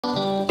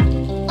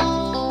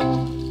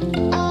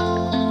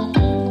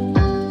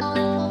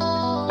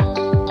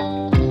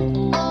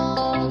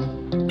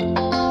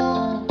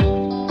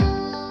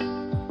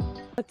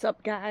What's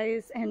up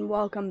guys, and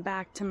welcome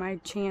back to my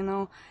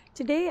channel.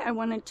 Today I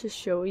wanted to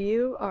show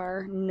you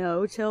our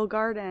no-till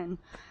garden.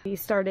 We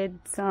started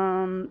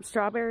some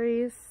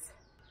strawberries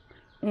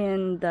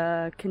in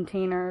the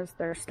containers,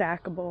 they're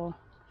stackable.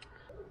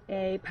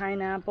 A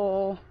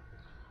pineapple.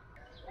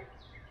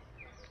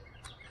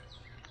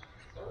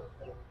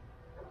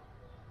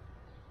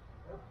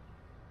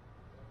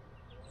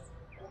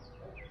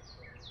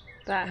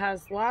 That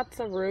has lots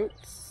of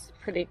roots.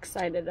 Pretty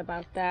excited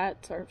about that.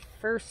 It's our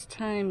first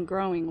time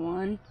growing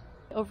one.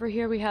 Over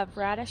here we have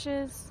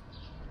radishes,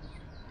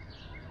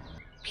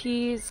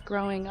 peas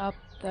growing up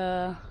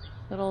the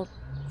little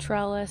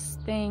trellis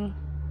thing,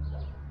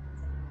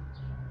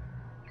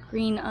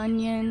 green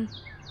onion,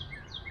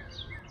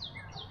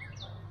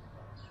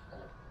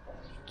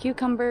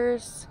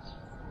 cucumbers,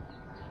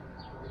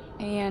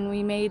 and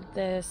we made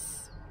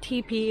this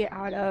teepee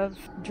out of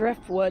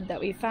driftwood that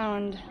we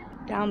found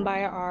down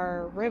by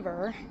our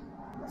river.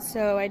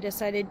 So I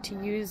decided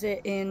to use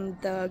it in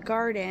the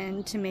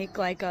garden to make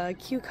like a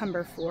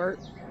cucumber fort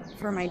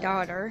for my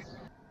daughter.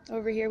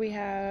 Over here we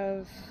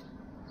have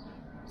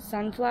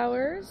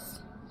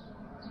sunflowers.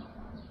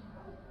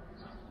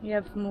 We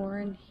have more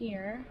in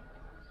here.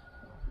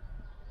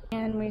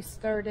 And we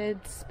started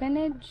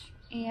spinach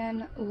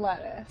and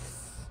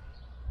lettuce.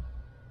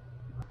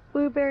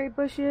 Blueberry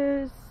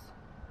bushes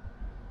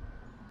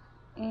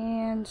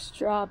and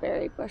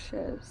strawberry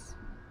bushes.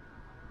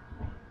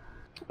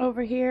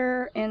 Over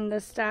here in the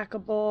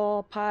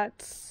stackable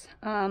pots,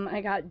 I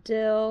got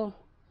dill,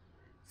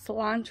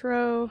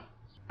 cilantro,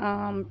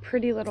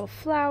 pretty little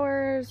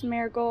flowers,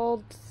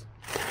 marigolds,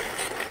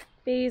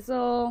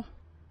 basil,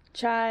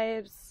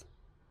 chives,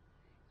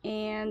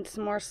 and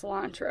some more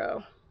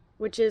cilantro,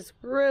 which is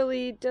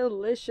really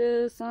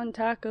delicious on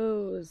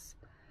tacos.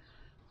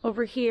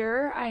 Over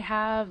here I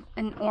have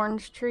an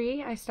orange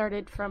tree I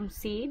started from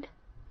seed,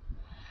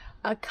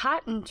 a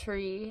cotton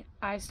tree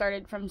I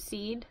started from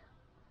seed,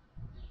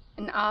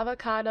 an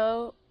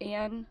avocado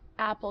and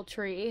apple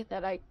tree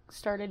that I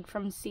started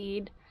from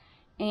seed,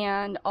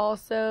 and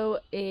also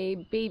a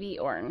baby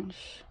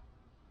orange,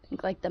 I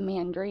think like the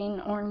mandarin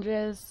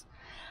oranges,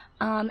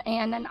 and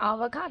an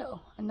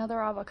avocado,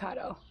 another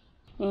avocado.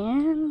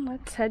 And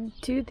let's head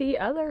to the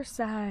other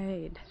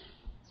side.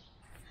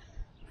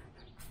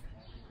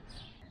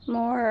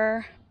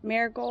 More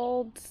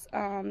marigolds.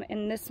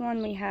 In this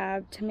one we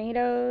have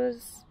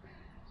tomatoes,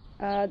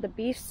 the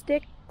beef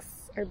steaks,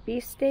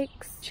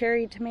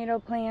 cherry tomato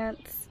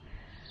plants.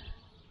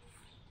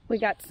 We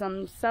got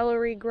some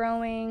celery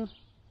growing.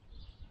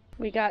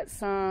 We got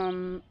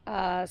some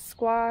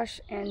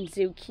squash and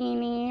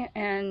zucchini,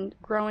 and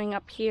growing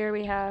up here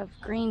we have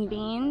green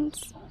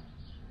beans.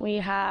 We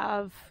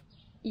have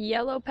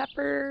yellow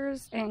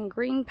peppers and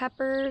green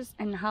peppers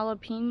and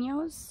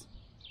jalapenos.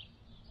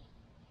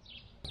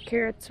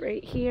 Carrots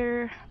right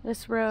here,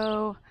 this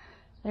row,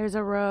 there's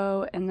a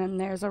row, and then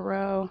there's a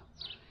row.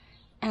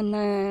 And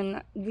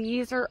then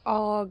these are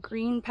all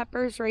green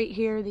peppers right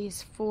here,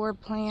 these 4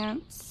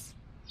 plants.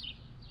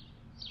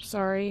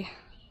 Sorry,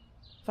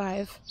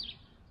 5.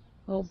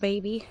 Little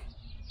baby.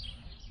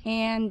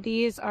 And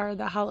these are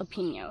the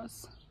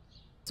jalapenos.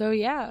 So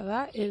yeah,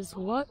 that is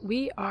what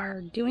we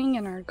are doing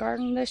in our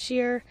garden this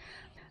year.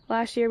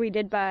 Last year we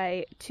did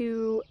buy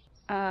 2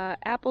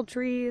 apple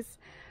trees,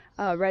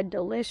 Red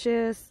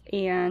Delicious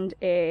and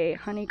a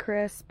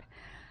Honeycrisp.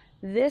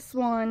 This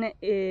one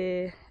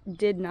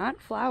did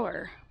not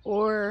flower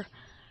or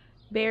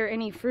bear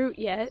any fruit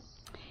yet,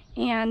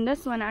 and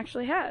this one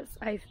actually has.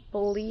 I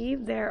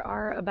believe there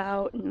are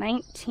about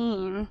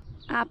 19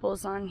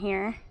 apples on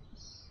here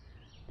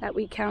that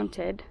we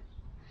counted.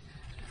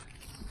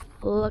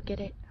 Look at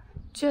it.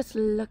 Just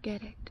look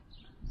at it.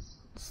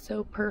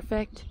 So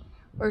perfect.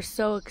 We're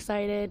so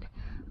excited.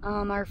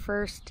 Our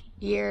first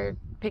year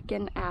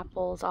picking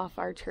apples off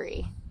our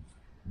tree.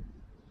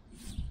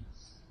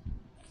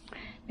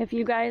 If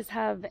you guys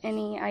have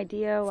any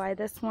idea why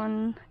this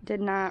one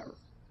did not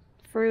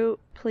fruit,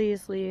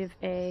 please leave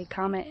a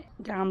comment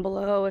down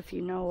below if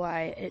you know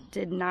why it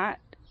did not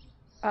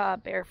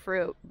bear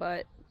fruit,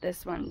 but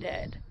this one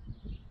did.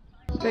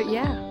 But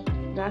yeah,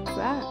 that's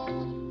that.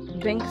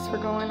 Thanks for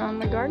going on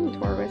the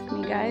garden tour with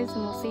me, guys,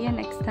 and we'll see you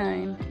next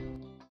time.